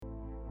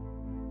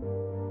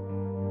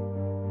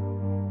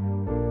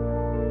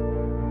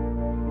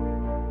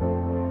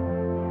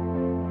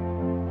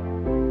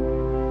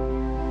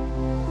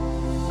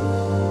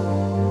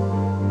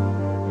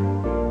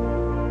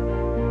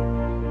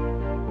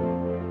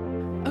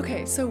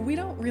Okay, so we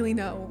don't really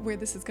know where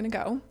this is going to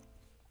go,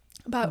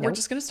 but we're Nope.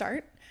 just going to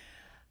start.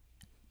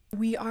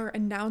 We are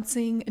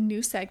announcing a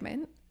new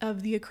segment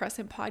of the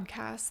Accrescent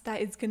podcast that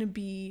is going to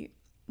be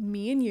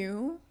me and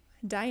you,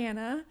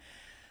 Diana,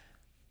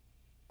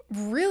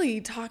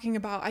 really talking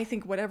about, I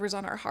think, whatever's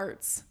on our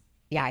hearts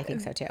Yeah, I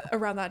think so too.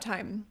 around that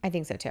time. I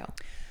think so too.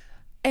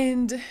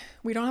 And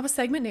we don't have a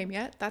segment name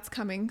yet. That's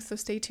coming, so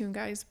stay tuned,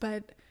 guys.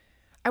 But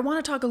I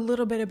want to talk a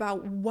little bit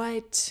about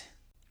what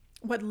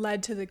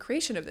led to the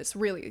creation of this,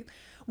 really,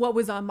 what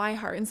was on my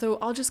heart. And so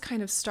I'll just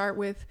kind of start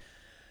with,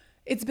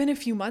 it's been a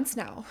few months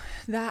now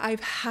that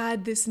I've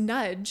had this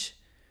nudge,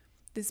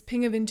 this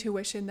ping of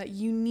intuition that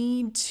you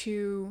need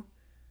to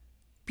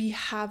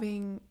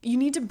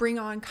bring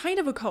on kind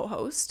of a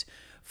co-host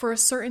for a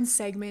certain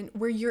segment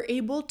where you're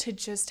able to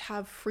just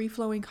have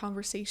free-flowing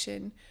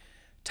conversation,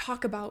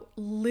 talk about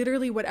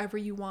literally whatever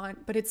you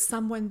want, but it's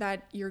someone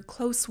that you're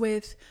close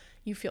with,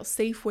 you feel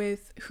safe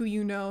with, who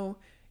you know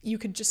you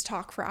could just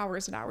talk for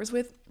hours and hours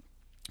with.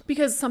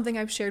 Because something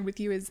I've shared with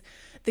you is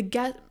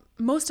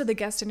most of the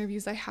guest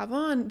interviews I have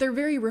on, they're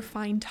very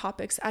refined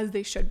topics, as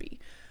they should be.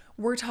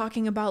 We're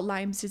talking about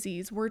Lyme's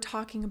disease, we're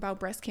talking about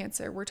breast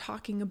cancer, we're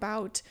talking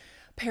about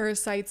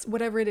parasites,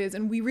 whatever it is,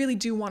 and we really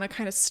do want to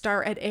kind of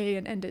start at A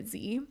and end at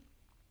Z.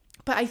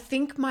 But I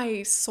think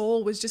my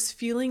soul was just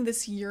feeling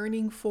this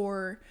yearning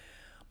for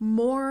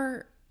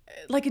more,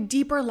 like a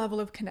deeper level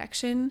of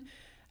connection.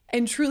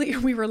 And truly,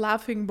 we were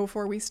laughing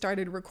before we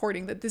started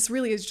recording that this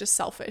really is just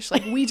selfish.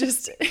 Like we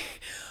just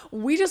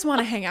want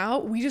to hang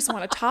out. We just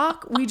want to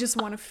talk. We just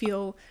want to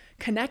feel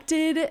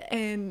connected.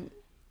 And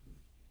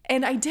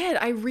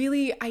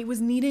I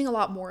was needing a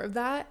lot more of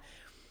that.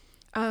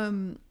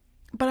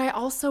 But I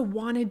also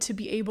wanted to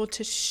be able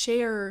to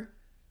share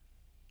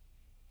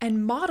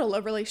and model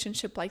a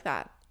relationship like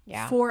that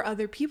for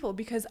other people,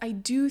 because I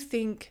do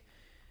think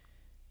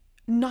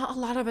not a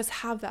lot of us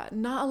have that.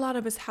 Not a lot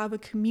of us have a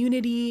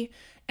community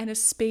and a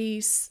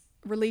space,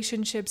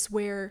 relationships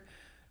where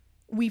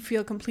we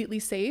feel completely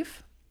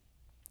safe.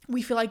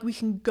 We feel like we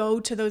can go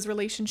to those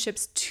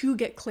relationships to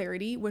get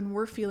clarity when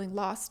we're feeling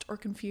lost or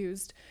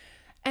confused,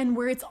 and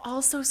where it's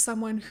also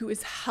someone who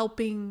is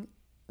helping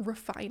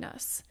refine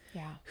us.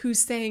 Yeah. Who's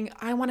saying,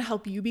 I want to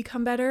help you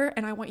become better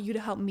and I want you to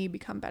help me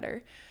become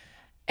better.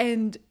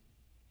 And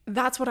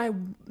that's what I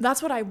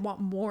want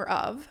more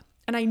of.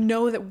 And I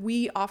know that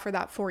we offer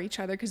that for each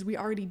other because we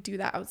already do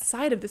that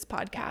outside of this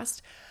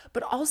podcast.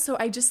 But also,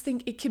 I just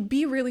think it could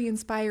be really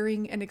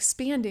inspiring and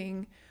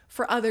expanding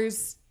for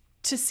others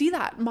to see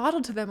that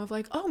modeled to them of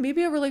like, oh,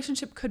 maybe a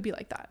relationship could be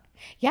like that.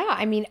 Yeah.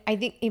 I mean, I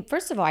think,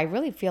 first of all, I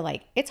really feel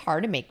like it's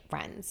hard to make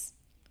friends.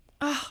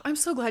 Oh, I'm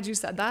so glad you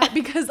said that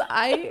because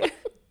I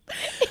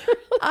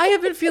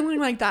have been feeling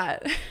like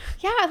that.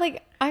 Yeah.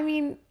 Like, I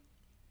mean,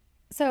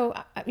 so,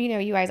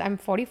 you guys, I'm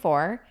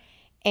 44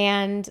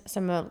 and so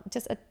I'm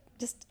just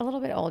a little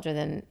bit older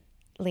than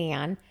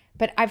Leanne,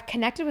 but I've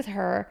connected with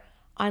her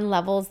on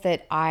levels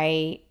that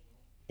I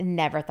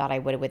never thought I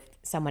would with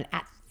someone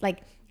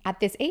at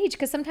this age.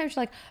 Cause sometimes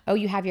you're like, oh,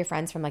 you have your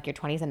friends from like your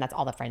 20s and that's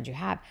all the friends you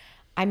have.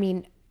 I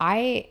mean,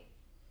 I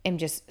am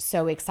just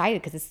so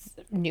excited because it's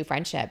a new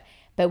friendship,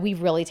 but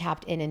we've really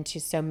tapped into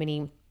so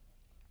many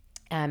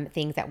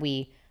things that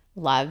we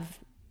love.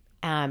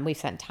 We've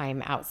spent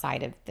time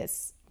outside of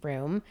this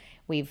room.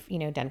 We've,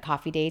 done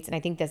coffee dates. And I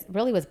think this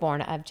really was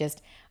born of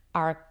just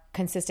our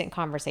consistent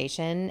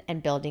conversation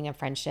and building a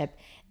friendship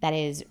that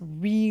is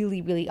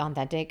really, really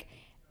authentic,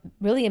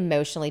 really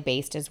emotionally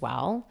based as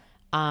well.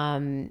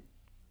 And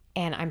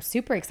I'm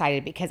super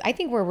excited because I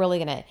think we're really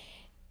going to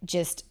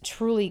just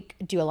truly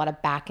do a lot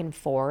of back and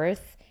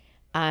forth.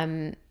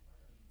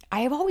 I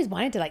have always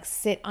wanted to like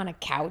sit on a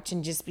couch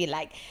and just be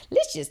like,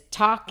 let's just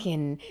talk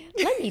and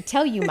let me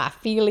tell you my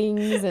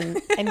feelings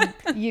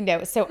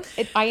so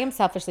I am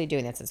selfishly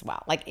doing this as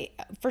well,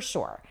 for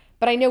sure.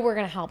 But I know we're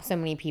going to help so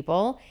many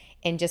people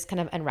and just kind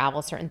of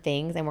unravel certain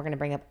things. And we're going to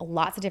bring up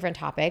lots of different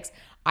topics.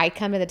 I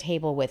come to the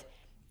table with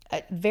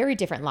a very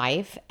different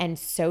life and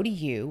so do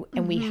you.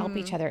 And we help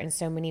each other in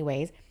so many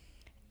ways.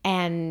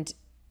 And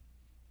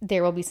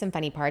there will be some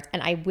funny parts.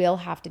 And I will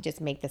have to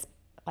just make this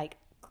like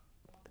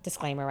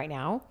disclaimer right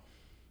now.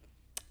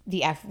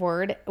 The F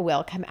word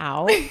will come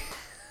out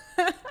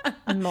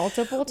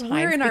multiple times.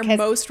 We're in our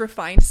most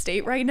refined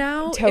state right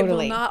now.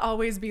 Totally. It will not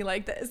always be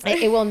like this.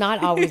 It will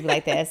not always be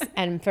like this.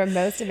 And for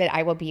most of it,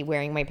 I will be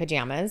wearing my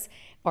pajamas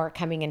or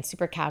coming in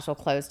super casual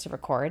clothes to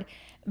record.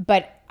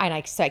 So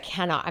I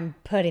cannot, I'm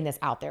putting this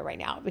out there right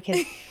now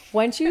because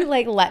once you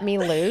like let me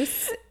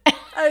loose.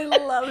 I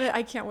love it.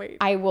 I can't wait.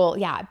 I will.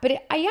 Yeah.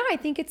 But I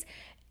think it's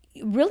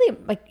really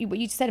like what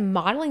you said,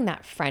 modeling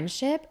that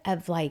friendship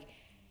of like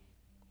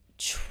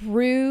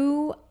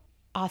true,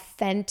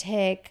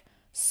 authentic,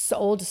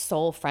 soul to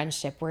soul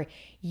friendship where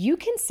you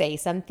can say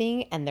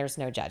something and there's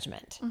no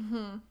judgment.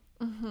 Mm-hmm.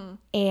 Mm-hmm.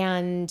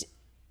 And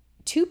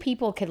two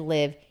people could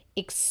live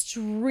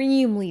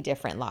extremely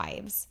different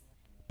lives,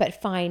 but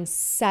find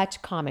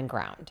such common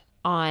ground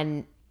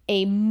on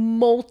a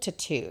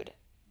multitude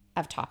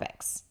of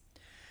topics.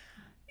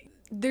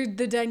 the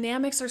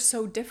dynamics are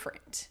so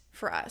different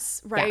for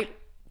us, right? Yeah.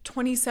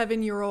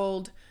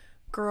 27-year-old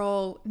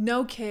girl,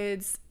 no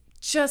kids,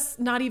 just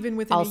not even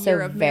within a Also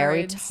year of very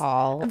marriage.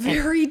 tall.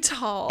 Very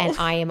tall. And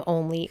I am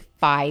only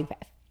 5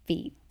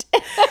 feet.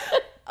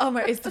 Oh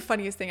my, it's the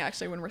funniest thing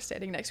actually when we're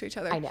standing next to each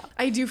other. I know.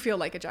 I do feel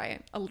like a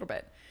giant a little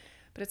bit,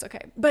 but it's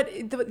okay. But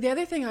the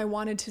other thing I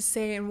wanted to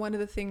say, and one of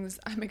the things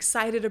I'm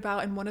excited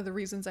about, and one of the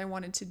reasons I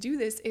wanted to do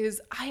this,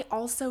 is I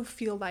also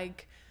feel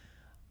like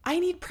I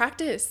need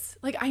practice.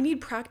 Like, I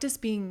need practice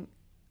being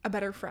a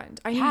better friend.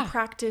 I need Yeah.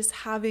 practice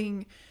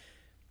having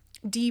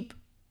deep,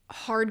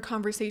 hard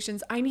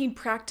conversations. I need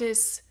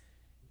practice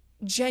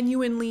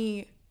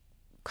genuinely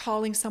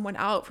calling someone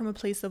out from a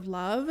place of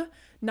love,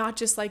 not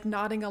just like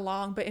nodding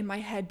along, but in my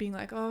head being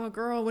like, oh,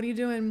 girl, what are you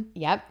doing?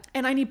 Yep.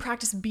 And I need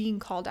practice being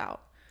called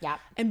out. Yep.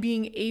 And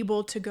being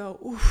able to go,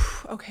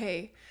 oof,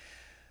 okay,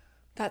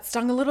 that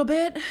stung a little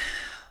bit,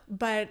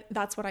 but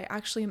that's what I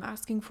actually am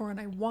asking for and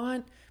I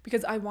want,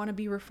 because I want to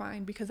be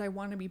refined, because I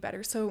want to be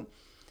better. So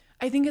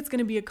I think it's going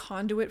to be a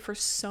conduit for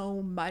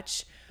so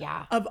much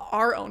Yeah. of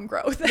our own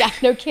growth. Yeah,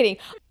 no kidding.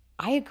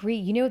 I agree.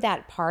 You know,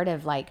 that part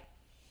of like,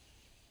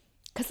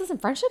 because listen,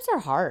 friendships are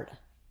hard.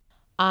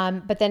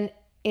 But then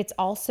it's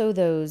also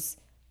those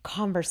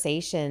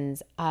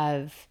conversations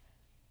of,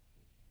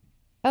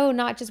 oh,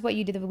 not just what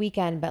you did the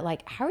weekend, but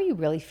like, how are you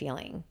really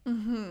feeling?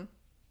 Mm-hmm.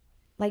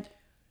 Like,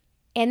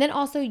 and then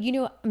also, you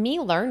know, me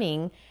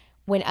learning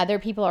when other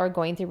people are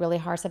going through really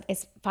hard stuff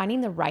is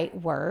finding the right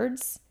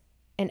words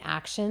and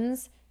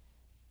actions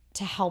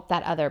to help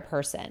that other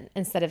person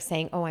instead of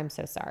saying, oh, I'm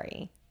so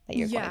sorry that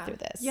you're going through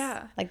this.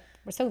 Yeah. Like,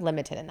 we're so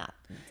limited in that.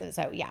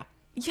 So, yeah.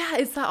 Yeah,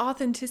 it's that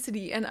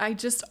authenticity. And I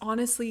just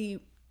honestly,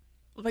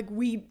 like,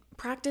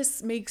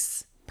 practice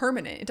makes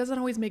permanent. It doesn't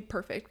always make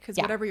perfect, because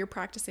Yeah. whatever you're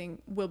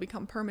practicing will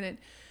become permanent.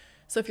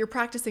 So if you're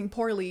practicing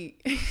poorly,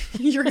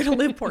 you're going to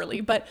live poorly.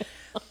 But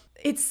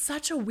it's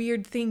such a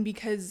weird thing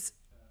because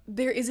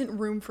there isn't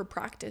room for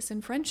practice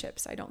in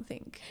friendships, I don't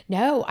think.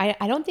 No,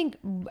 I don't think,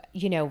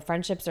 you know,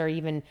 friendships are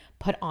even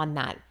put on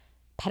that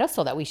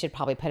pedestal that we should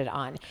probably put it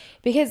on.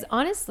 Because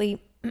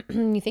honestly,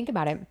 when you think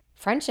about it,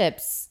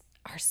 friendships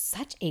are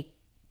such a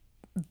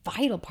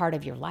vital part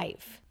of your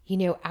life. You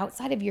know,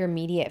 outside of your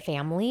immediate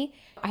family,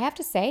 I have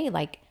to say,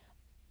 like,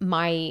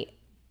 my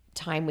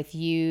time with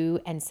you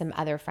and some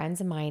other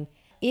friends of mine,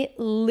 it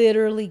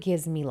literally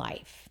gives me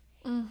life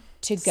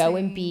to go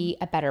and be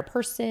a better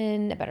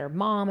person, a better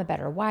mom, a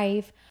better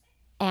wife.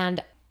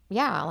 And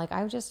yeah, like,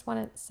 I just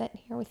want to sit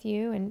here with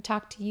you and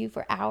talk to you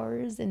for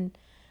hours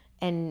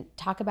and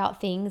talk about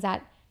things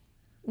that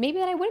maybe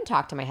that I wouldn't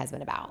talk to my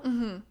husband about.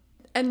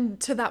 And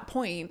to that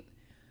point,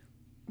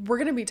 we're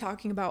going to be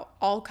talking about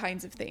all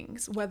kinds of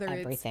things, whether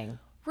Everything. it's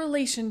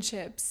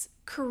relationships,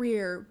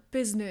 career,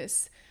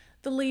 business,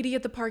 the lady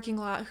at the parking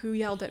lot who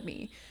yelled at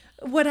me,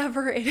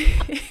 whatever it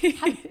is.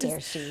 How dare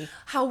she?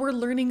 How we're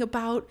learning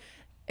about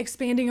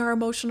expanding our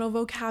emotional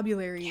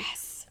vocabulary.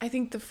 Yes. I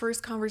think the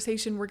first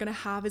conversation we're going to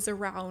have is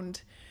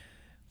around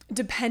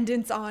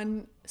dependence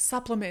on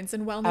supplements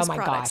and wellness my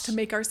products gosh. to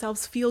make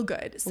ourselves feel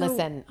good. So,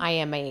 Listen,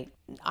 I'm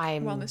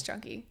wellness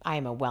junkie. I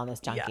am a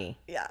wellness junkie.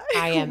 Yeah.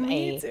 I am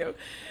Me too.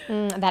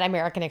 That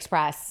American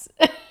Express.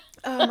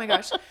 Oh my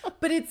gosh.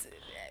 But it's,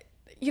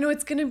 you know,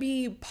 it's going to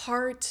be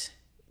part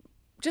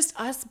just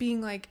us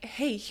being like,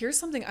 hey, here's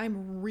something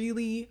I'm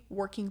really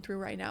working through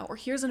right now, or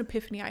here's an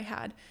epiphany I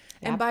had.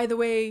 And by the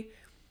way,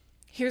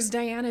 here's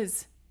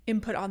Diana's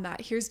input on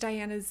that. Here's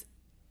Diana's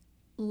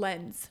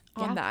lens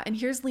on that. And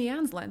here's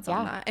Leanne's lens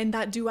on that. And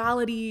that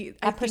duality,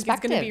 I think, is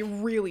going to be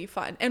really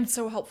fun and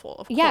so helpful,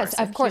 of course. Yes,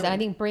 of course. And I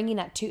think bringing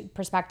that to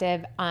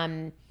perspective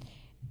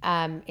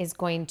is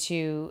going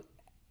to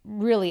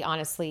really,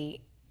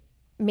 honestly,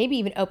 maybe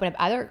even open up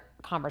other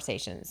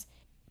conversations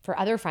for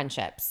other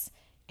friendships.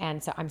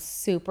 And so I'm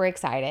super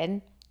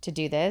excited to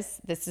do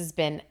this. This has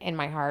been in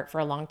my heart for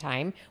a long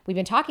time. We've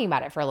been talking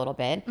about it for a little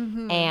bit.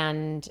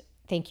 And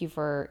thank you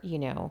for, you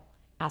know,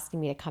 asking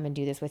me to come and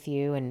do this with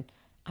you. And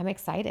I'm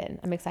excited.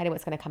 I'm excited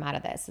what's going to come out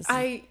of this. This is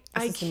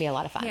going to be a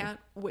lot of fun. I can't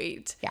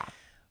wait. Yeah.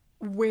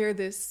 Where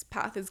this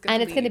path is going to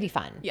be. And it's going to be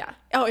fun. Yeah.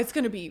 Oh, it's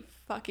going to be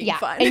fucking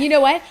fun. And you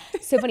know what?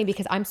 So funny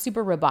because I'm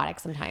super robotic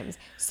sometimes.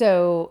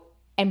 So,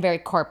 and very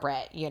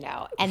corporate, you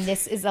know, and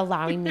this is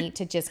allowing me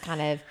to just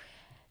kind of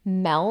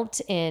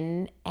melt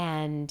in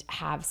and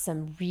have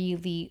some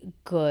really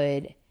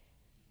good,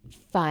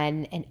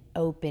 fun and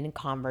open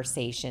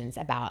conversations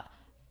about,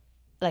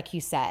 like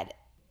you said,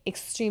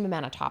 extreme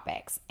amount of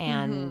topics.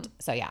 And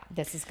so, yeah,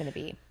 this is going to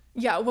be.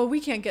 Yeah, well, we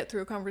can't get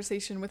through a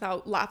conversation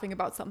without laughing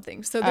about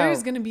something. So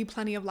there's going to be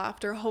plenty of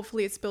laughter.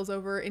 Hopefully it spills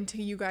over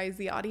into you guys,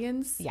 the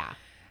audience. Yeah.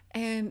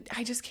 And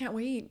I just can't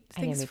wait.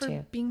 Thanks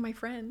for being my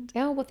friend.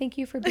 Oh, well, thank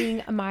you for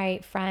being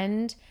my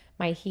friend,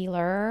 my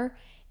healer,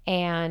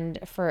 and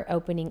for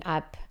opening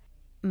up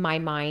my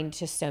mind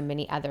to so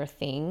many other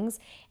things.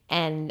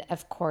 And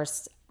of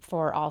course,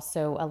 for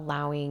also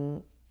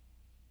allowing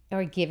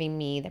or giving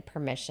me the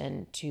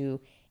permission to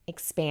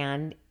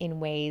expand in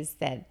ways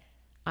that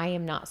I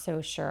am not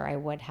so sure I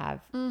would have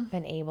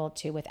been able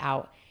to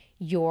without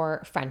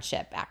your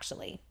friendship,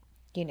 actually.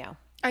 you know.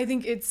 I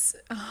think it's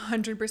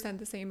 100%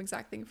 the same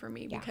exact thing for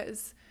me Yeah.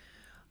 because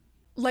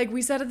like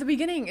we said at the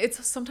beginning,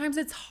 sometimes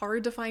it's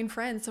hard to find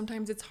friends.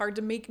 Sometimes it's hard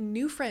to make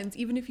new friends,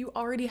 even if you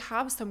already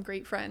have some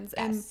great friends.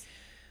 Yes. And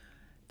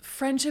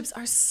friendships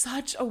are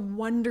such a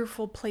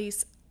wonderful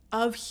place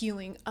of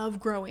healing, of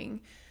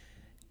growing.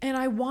 And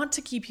I want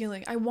to keep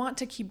healing. I want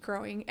to keep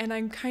growing. And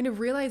I'm kind of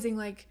realizing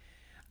like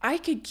I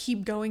could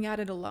keep going at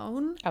it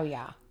alone. Oh,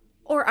 yeah.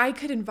 Or I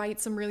could invite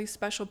some really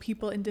special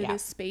people into Yeah.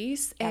 this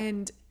space Yep.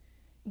 and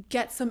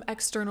get some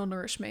external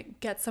nourishment,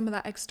 get some of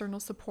that external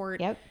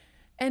support. Yep.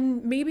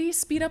 And maybe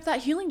speed up that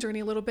healing journey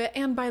a little bit.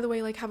 And by the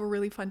way, like have a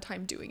really fun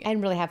time doing it.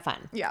 And really have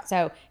fun. Yeah.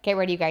 So get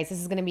ready, you guys. This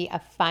is going to be a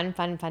fun,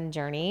 fun, fun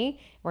journey.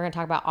 We're going to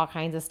talk about all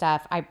kinds of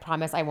stuff. I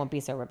promise I won't be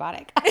so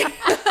robotic.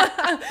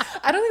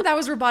 I don't think that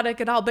was robotic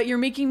at all, but you're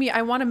making me,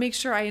 I want to make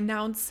sure I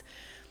announce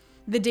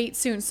the date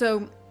soon.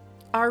 So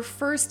our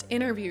first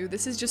interview,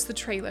 this is just the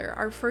trailer.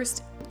 Our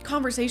first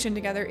conversation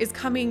together is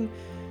coming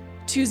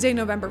Tuesday,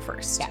 November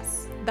 1st.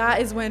 Yes. That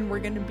is when we're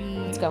going to be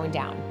It's going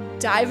down.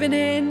 diving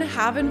in,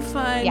 having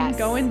fun, Yes.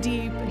 going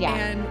deep. Yeah.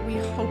 And we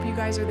hope you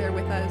guys are there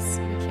with us.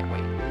 We can't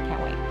wait.